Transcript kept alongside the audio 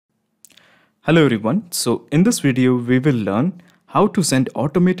Hello everyone. So in this video, we will learn how to send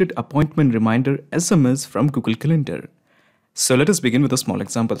automated appointment reminder SMS from Google Calendar. So let us begin with a small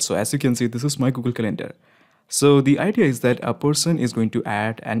example. So as you can see, this is my Google Calendar. So the idea is that a person is going to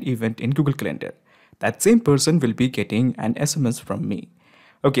add an event in Google Calendar. That same person will be getting an SMS from me.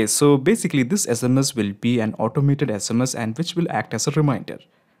 Okay, so basically this SMS will be an automated SMS and which will act as a reminder.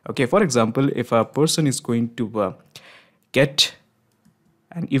 Okay, for example, if a person is going to get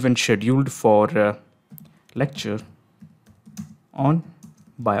an event scheduled for a lecture on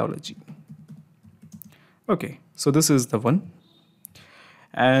biology. Okay, so this is the one,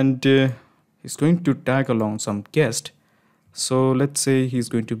 and he's going to tag along some guest. So let's say he's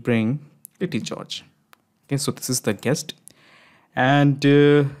going to bring Little George. Okay, so this is the guest, and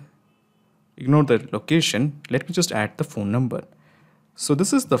ignore the location. Let me just add the phone number. So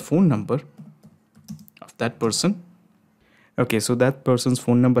this is the phone number of that person. Okay, so that person's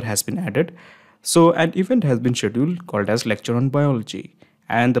phone number has been added. So an event has been scheduled called as lecture on biology,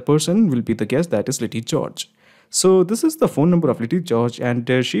 and the person will be the guest, that is Little George. So this is the phone number of Little George,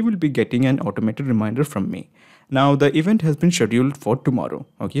 and she will be getting an automated reminder from me. Now the event has been scheduled for tomorrow.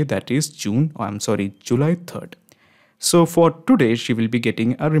 Okay, that is July 3rd. So for today, she will be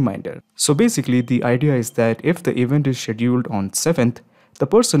getting a reminder. So basically the idea is that if the event is scheduled on 7th, the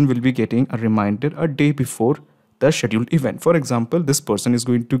person will be getting a reminder a day before the scheduled event. For example, this person is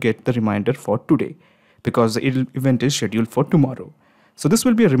going to get the reminder for today because the event is scheduled for tomorrow. So this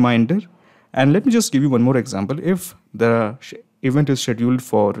will be a reminder. And let me just give you one more example. If the event is scheduled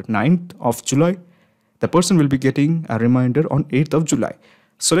for 9th of July, the person will be getting a reminder on 8th of July.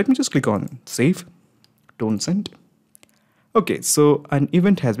 So let me just click on save, don't send. Okay, so an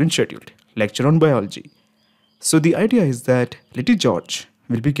event has been scheduled, lecture on biology. So the idea is that Little George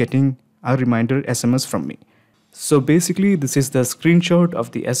will be getting a reminder SMS from me. So basically this is the screenshot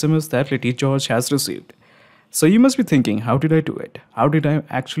of the SMS that Little George has received. So you must be thinking, how did I do it? How did I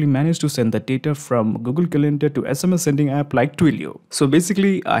actually manage to send the data from Google Calendar to SMS sending app like Twilio? So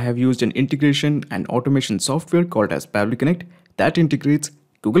basically I have used an integration and automation software called as Pabbly Connect that integrates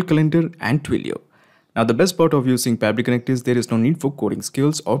Google Calendar and Twilio. Now the best part of using Pabbly Connect is there is no need for coding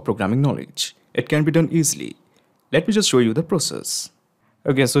skills or programming knowledge. It can be done easily. Let me just show you the process.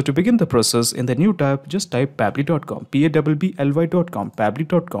 Okay, so to begin the process, in the new tab, just type pabbly.com, Pabbly.com,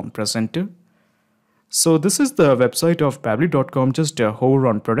 pabbly.com, press enter. So this is the website of pabbly.com, just hover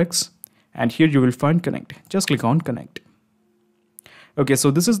on products, and here you will find connect. Just click on connect. Okay,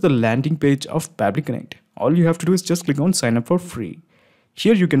 so this is the landing page of Pabbly Connect. All you have to do is just click on sign up for free.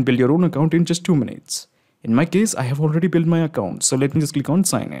 Here you can build your own account in just 2 minutes. In my case, I have already built my account, so let me just click on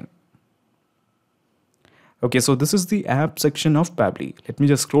sign in. Okay, so this is the app section of Pabbly. Let me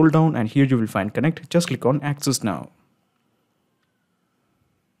just scroll down and here you will find connect. Just click on access now.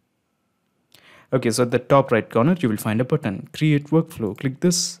 Okay, so at the top right corner, you will find a button, create workflow. Click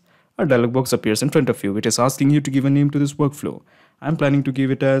this. A dialog box appears in front of you. It is asking you to give a name to this workflow. I'm planning to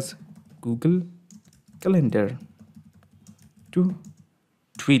give it as Google Calendar to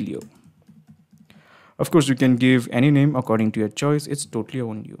Twilio. Of course, you can give any name according to your choice. It's totally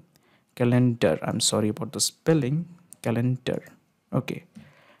on you. Calendar, I'm sorry about the spelling, calendar. Okay,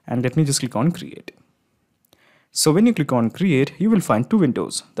 and let me just click on create. So when you click on create, you will find 2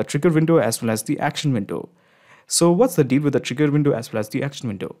 windows, the trigger window as well as the action window. So what's the deal with the trigger window as well as the action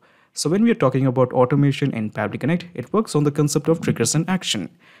window? So when we are talking about automation in Pabbly Connect, it works on the concept of triggers and action.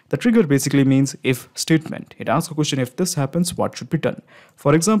 The trigger basically means if statement. It asks a question, if this happens, what should be done?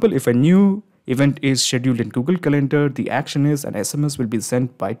 For example, if a new event is scheduled in Google Calendar, the action is an SMS will be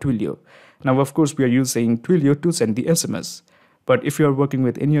sent by Twilio. Now, of course, we are using Twilio to send the SMS. But if you are working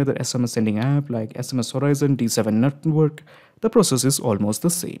with any other SMS sending app like SMS Horizon, D7 Network, the process is almost the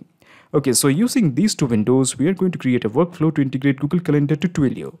same. Okay, so using these 2 windows, we are going to create a workflow to integrate Google Calendar to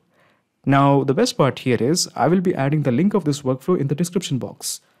Twilio. Now, the best part here is I will be adding the link of this workflow in the description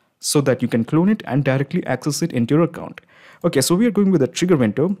box so that you can clone it and directly access it into your account. Okay, so we are going with the trigger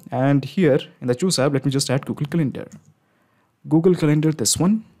window, and here in the choose app, let me just add Google Calendar. Google Calendar, this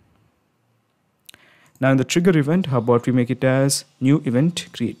one. Now in the trigger event, how about we make it as new event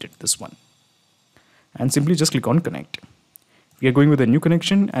created, this one. And simply just click on connect. We are going with a new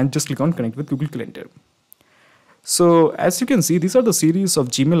connection and just click on connect with Google Calendar. So as you can see, these are the series of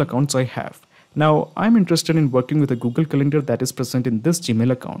Gmail accounts I have. Now I'm interested in working with a Google Calendar that is present in this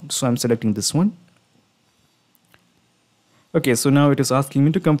Gmail account. So I'm selecting this one. Okay, so now it is asking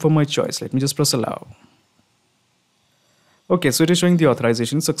me to confirm my choice. Let me just press allow. Okay, so it is showing the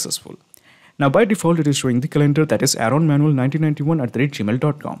authorization successful. Now by default, it is showing the calendar that is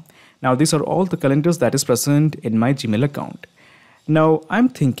aaronmanuel1991@gmail.com. Now these are all the calendars that is present in my Gmail account. Now I'm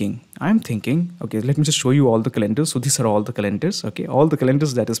thinking, okay, let me just show you all the calendars. So these are all the calendars, okay, all the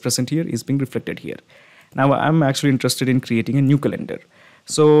calendars that is present here is being reflected here. Now I'm actually interested in creating a new calendar.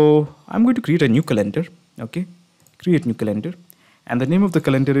 So I'm going to create a new calendar, okay, create new calendar, and the name of the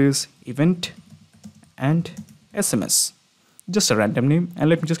calendar is event and SMS, just a random name, and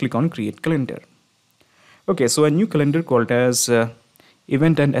let me just click on create calendar. Okay, so a new calendar called as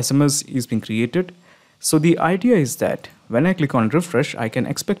event and SMS is being created. So the idea is that when I click on refresh, I can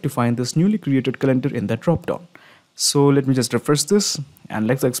expect to find this newly created calendar in the drop down. So let me just refresh this and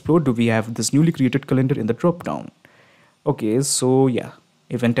let's explore. Do we have this newly created calendar in the drop down? Okay, so yeah,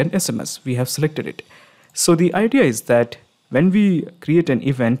 event and SMS, we have selected it. So the idea is that when we create an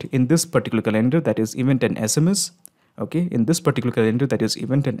event in this particular calendar, that is event and SMS, okay, in this particular calendar, that is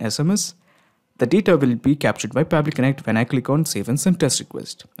event and SMS, the data will be captured by Pabbly Connect when I click on save and send test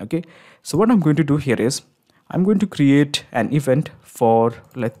request. Okay, so what I'm going to do here is I'm going to create an event for,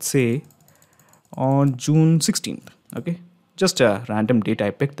 let's say, on June 16th. Okay, just a random date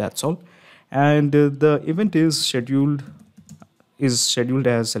I picked, that's all. And the event is scheduled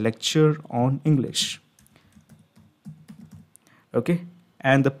as a lecture on English. Okay,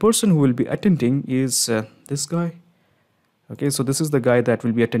 and the person who will be attending is this guy. Okay, so this is the guy that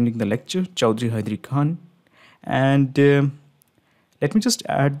will be attending the lecture, 𝗪𝗯𝗲𝗪𝗯𝗯 𝗪𝗯𝗲. And let me just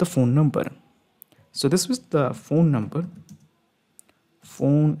add the phone number. So this is the phone number,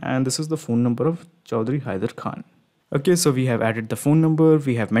 and this is the phone number of 𝗪𝗯𝗲𝗪𝗯𝗃. Okay, so we have added the phone number,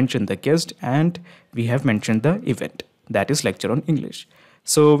 we have mentioned the guest, and we have mentioned the event, that is lecture on English.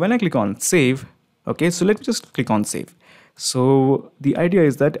 So when I click on save, okay, so let me just click on save. So the idea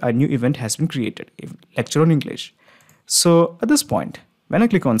is that a new event has been created, lecture on English. So at this point, when I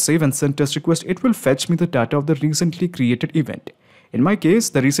click on save and send test request, it will fetch me the data of the recently created event. In my case,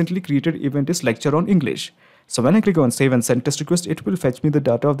 the recently created event is lecture on English. So when I click on save and send test request, it will fetch me the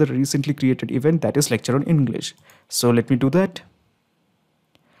data of the recently created event, that is lecture on English. So let me do that.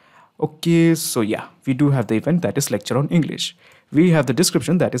 Okay, so yeah, we do have the event, that is lecture on English. We have the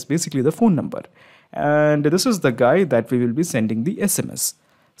description, that is basically the phone number. And this is the guy that we will be sending the SMS.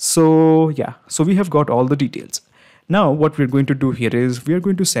 So yeah, so we have got all the details. Now what we're going to do here is we are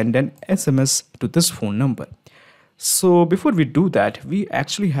going to send an SMS to this phone number. So before we do that, we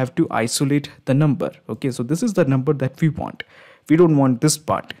actually have to isolate the number. Okay, so this is the number that we want. We don't want this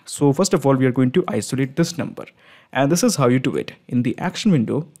part. So first of all, we are going to isolate this number. And this is how you do it. In the action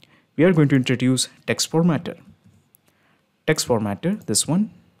window, we are going to introduce text formatter. Text formatter, this one.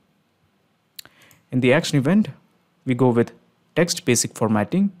 In the action event, we go with text basic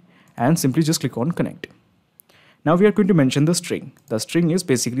formatting and simply just click on connect. Now we are going to mention the string. The string is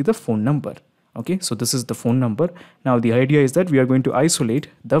basically the phone number. Okay, so this is the phone number. Now the idea is that we are going to isolate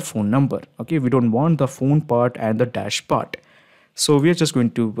the phone number. Okay, we don't want the phone part and the dash part. So we are just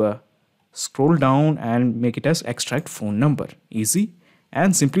going to scroll down and make it as extract phone number. Easy.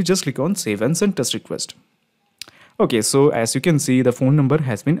 And simply just click on save and send test request. Okay, so as you can see, the phone number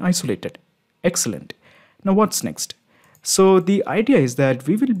has been isolated. Excellent. Now what's next? So the idea is that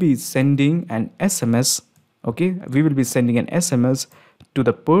we will be sending an SMS. Okay, we will be sending an SMS to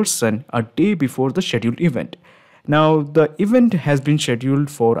the person a day before the scheduled event. Now the event has been scheduled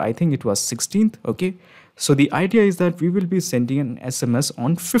for, I think it was 16th. Okay, so the idea is that we will be sending an SMS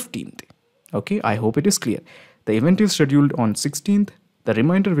on 15th. Okay, I hope it is clear. The event is scheduled on 16th. The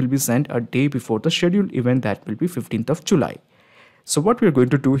reminder will be sent a day before the scheduled event, that will be 15th of July. So what we are going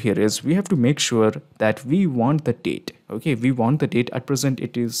to do here is we have to make sure that we want the date. Okay, we want the date. At present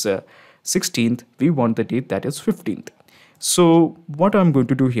it is 16th. We want the date, that is 15th. So what I'm going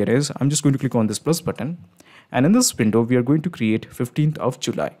to do here is I'm just going to click on this plus button, and in this window we are going to create 15th of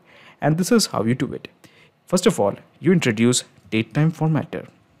July. And this is how you do it. First of all, you introduce datetime formatter.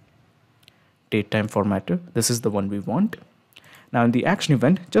 Datetime formatter, this is the one we want. Now in the action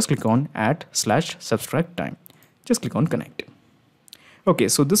event, just click on add/subtract time. Just click on connect. Okay,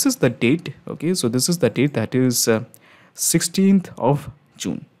 so this is the date. Okay, so this is the date, that is 16th of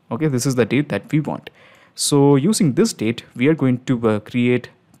June. Okay, this is the date that we want. So using this date, we are going to create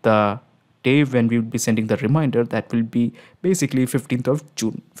the day when we will be sending the reminder, that will be basically 15th of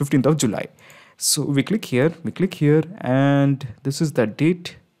June, 15th of July. So we click here, and this is the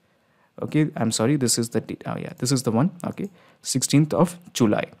date. Okay, I'm sorry, this is the date. Oh yeah, this is the one. Okay, 16th of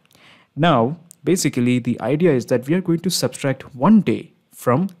July. Now basically the idea is that we are going to subtract one day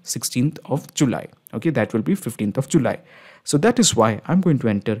from 16th of July. Okay, that will be 15th of July. So that is why I'm going to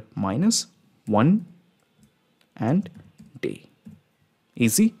enter -1 and day.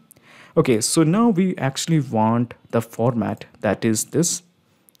 Easy. Okay, so now we actually want the format, that is this.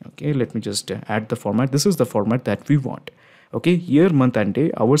 Okay, let me just add the format. This is the format that we want. Okay, year, month and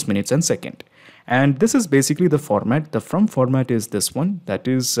day, hours, minutes and second. And this is basically the format. The from format is this one, that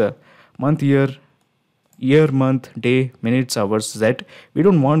is month, year, month, day, minutes, hours, Z. We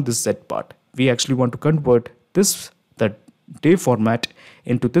don't want this Z part. We actually want to convert this, the day format,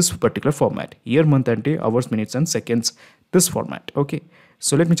 into this particular format: year, month and day, hours, minutes and seconds, this format. Okay,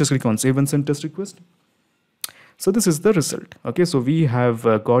 so let me just click on save and send test request. So this is the result. Okay, so we have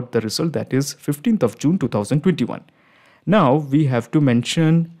got the result, that is 15th of June 2021. Now we have to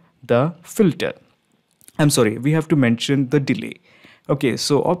mention the filter. We have to mention the delay. Okay,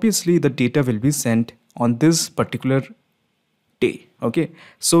 so obviously the data will be sent on this particular day. Okay,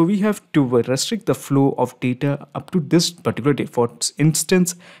 so we have to restrict the flow of data up to this particular day. For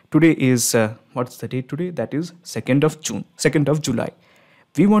instance, today is what's the date today? That is 2nd of June, 2nd of July.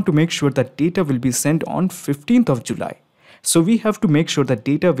 We want to make sure that data will be sent on 15th of July. So we have to make sure that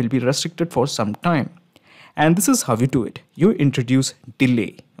data will be restricted for some time. And this is how you do it. You introduce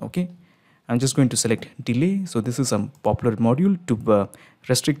delay. Okay, I'm just going to select delay. So this is a popular module to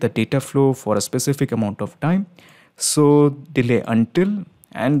restrict the data flow for a specific amount of time. So delay until,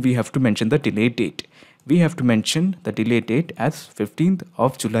 and we have to mention the delay date. We have to mention the delay date as 15th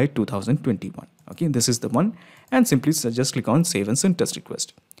of July 2021. Okay, this is the one, and simply just click on save and send test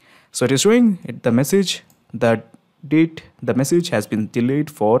request. So it is showing the message that the message has been delayed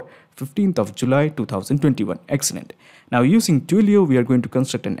for 15th of July 2021. Excellent. Now using Twilio, we are going to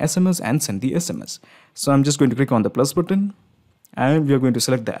construct an SMS and send the SMS. So I'm just going to click on the plus button and we are going to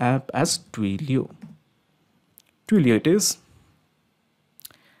select the app as Twilio. Twilio it is.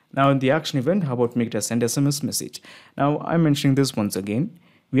 Now in the action event, how about make it a send SMS message? Now I'm mentioning this once again.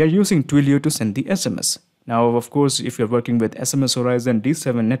 We are using Twilio to send the SMS. Now, of course, if you're working with SMS Horizon,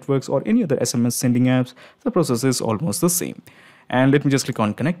 D7 networks or any other SMS sending apps, the process is almost the same. And let me just click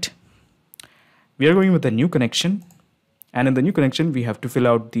on connect. We are going with a new connection. And in the new connection, we have to fill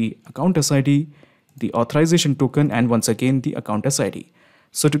out the account SID, the authorization token, and once again, the account SID.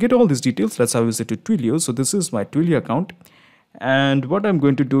 So to get all these details, let's have a visit to Twilio. So this is my Twilio account. And what I'm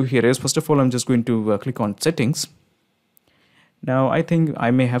going to do here is, first of all, I'm just going to click on settings. Now I think I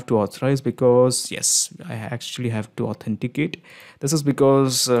may have to authorize because yes, I actually have to authenticate. This is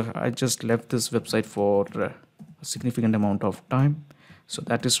because I just left this website for a significant amount of time. So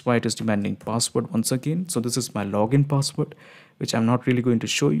that is why it is demanding password once again. So this is my login password, which I'm not really going to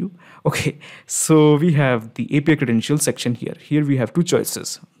show you. Okay, so we have the API credentials section here. Here we have two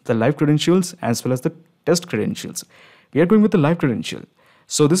choices, the live credentials as well as the test credentials. We are going with the live credential.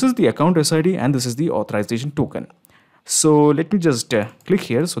 So this is the account SID and this is the authorization token. So let me just click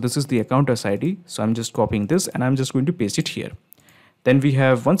here. So this is the account SID. So I'm just copying this and I'm just going to paste it here. Then we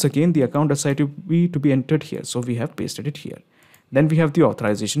have once again the account SID to be entered here. So we have pasted it here. Then we have the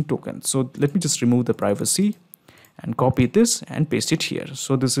authorization token. So let me just remove the privacy and copy this and paste it here.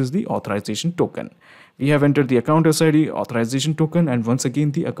 So this is the authorization token. We have entered the account SID, authorization token, and once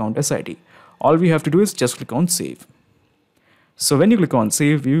again the account SID. All we have to do is just click on save. So when you click on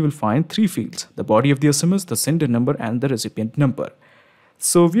save, we will find three fields: the body of the SMS, the sender number, and the recipient number.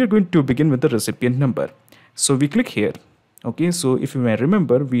 So we are going to begin with the recipient number. So we click here. Okay, so if you may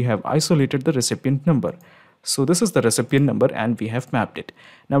remember, we have isolated the recipient number. So this is the recipient number and we have mapped it.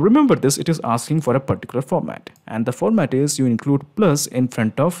 Now remember this, it is asking for a particular format. And the format is you include plus in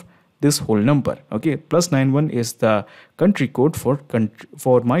front of this whole number. Okay, +91 is the country code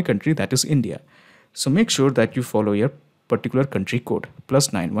for my country, that is India. So make sure that you follow your particular country code,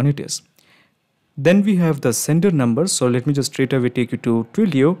 +91 it is. Then we have the sender number. So let me just straight away take you to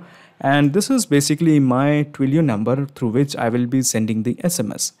Twilio, and this is basically my Twilio number through which I will be sending the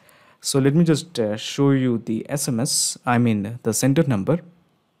SMS. So let me just show you the SMS, the sender number.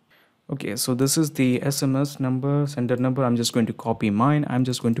 Okay, so this is the SMS number, sender number. I'm just going to copy mine. I'm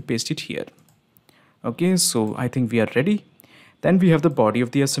just going to paste it here. Okay, so I think we are ready. Then we have the body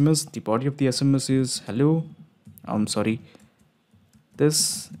of the SMS. The body of the SMS is hello.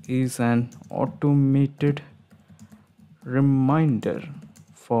 This is an automated reminder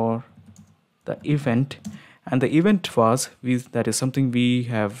for the event, and the event was that is something we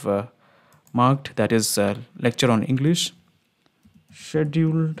have marked, that is lecture on English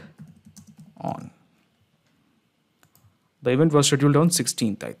scheduled on. The event was scheduled on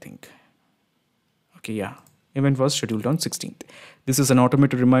 16th, I think. Okay, yeah, event was scheduled on 16th. This is an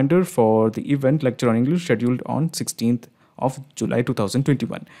automated reminder for the event lecture on English scheduled on 16th of July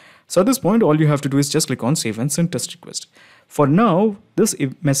 2021. So at this point, all you have to do is just click on save and send test request. For now, this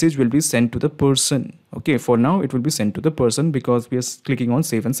message will be sent to the person. Okay, for now it will be sent to the person because we are clicking on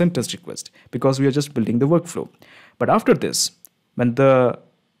save and send test request because we are just building the workflow. But after this, when the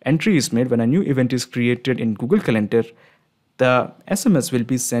entry is made, when a new event is created in Google Calendar, the SMS will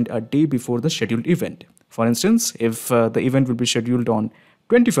be sent a day before the scheduled event. For instance, if the event will be scheduled on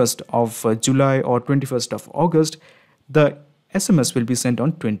 21st of July or 21st of August, the SMS will be sent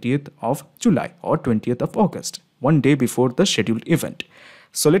on 20th of July or 20th of August, one day before the scheduled event.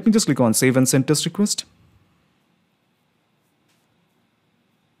 So let me just click on Save and Send Test Request.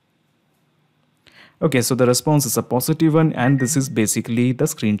 Okay, so the response is a positive one, and this is basically the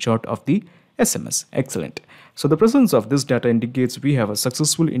screenshot of the SMS. Excellent. So the presence of this data indicates we have a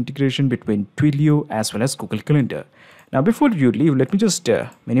successful integration between Twilio as well as Google Calendar. Now before you leave, let me just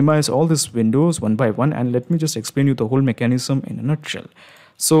minimize all these windows one by one, and let me just explain you the whole mechanism in a nutshell.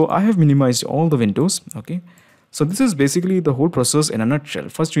 So I have minimized all the windows. Okay, so this is basically the whole process in a nutshell.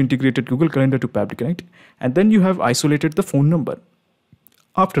 First you integrated Google Calendar to Pabbly Connect, and then you have isolated the phone number.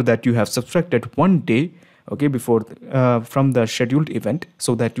 After that you have subtracted one day, okay, before from the scheduled event,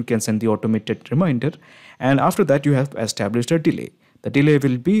 so that you can send the automated reminder. And after that you have established a delay. The delay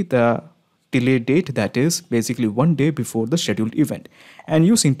will be the delay date, that is basically one day before the scheduled event. And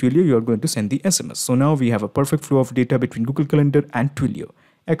using Twilio you are going to send the SMS. So now we have a perfect flow of data between Google Calendar and Twilio.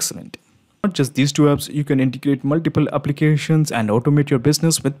 Excellent. Not just these two apps, you can integrate multiple applications and automate your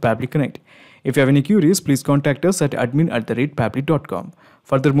business with Pabbly Connect. If you have any queries, please contact us at admin@pabbly.com.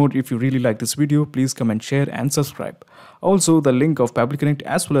 Furthermore, if you really like this video, please comment, share and subscribe. Also, the link of Pabbly Connect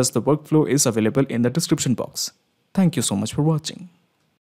as well as the workflow is available in the description box. Thank you so much for watching.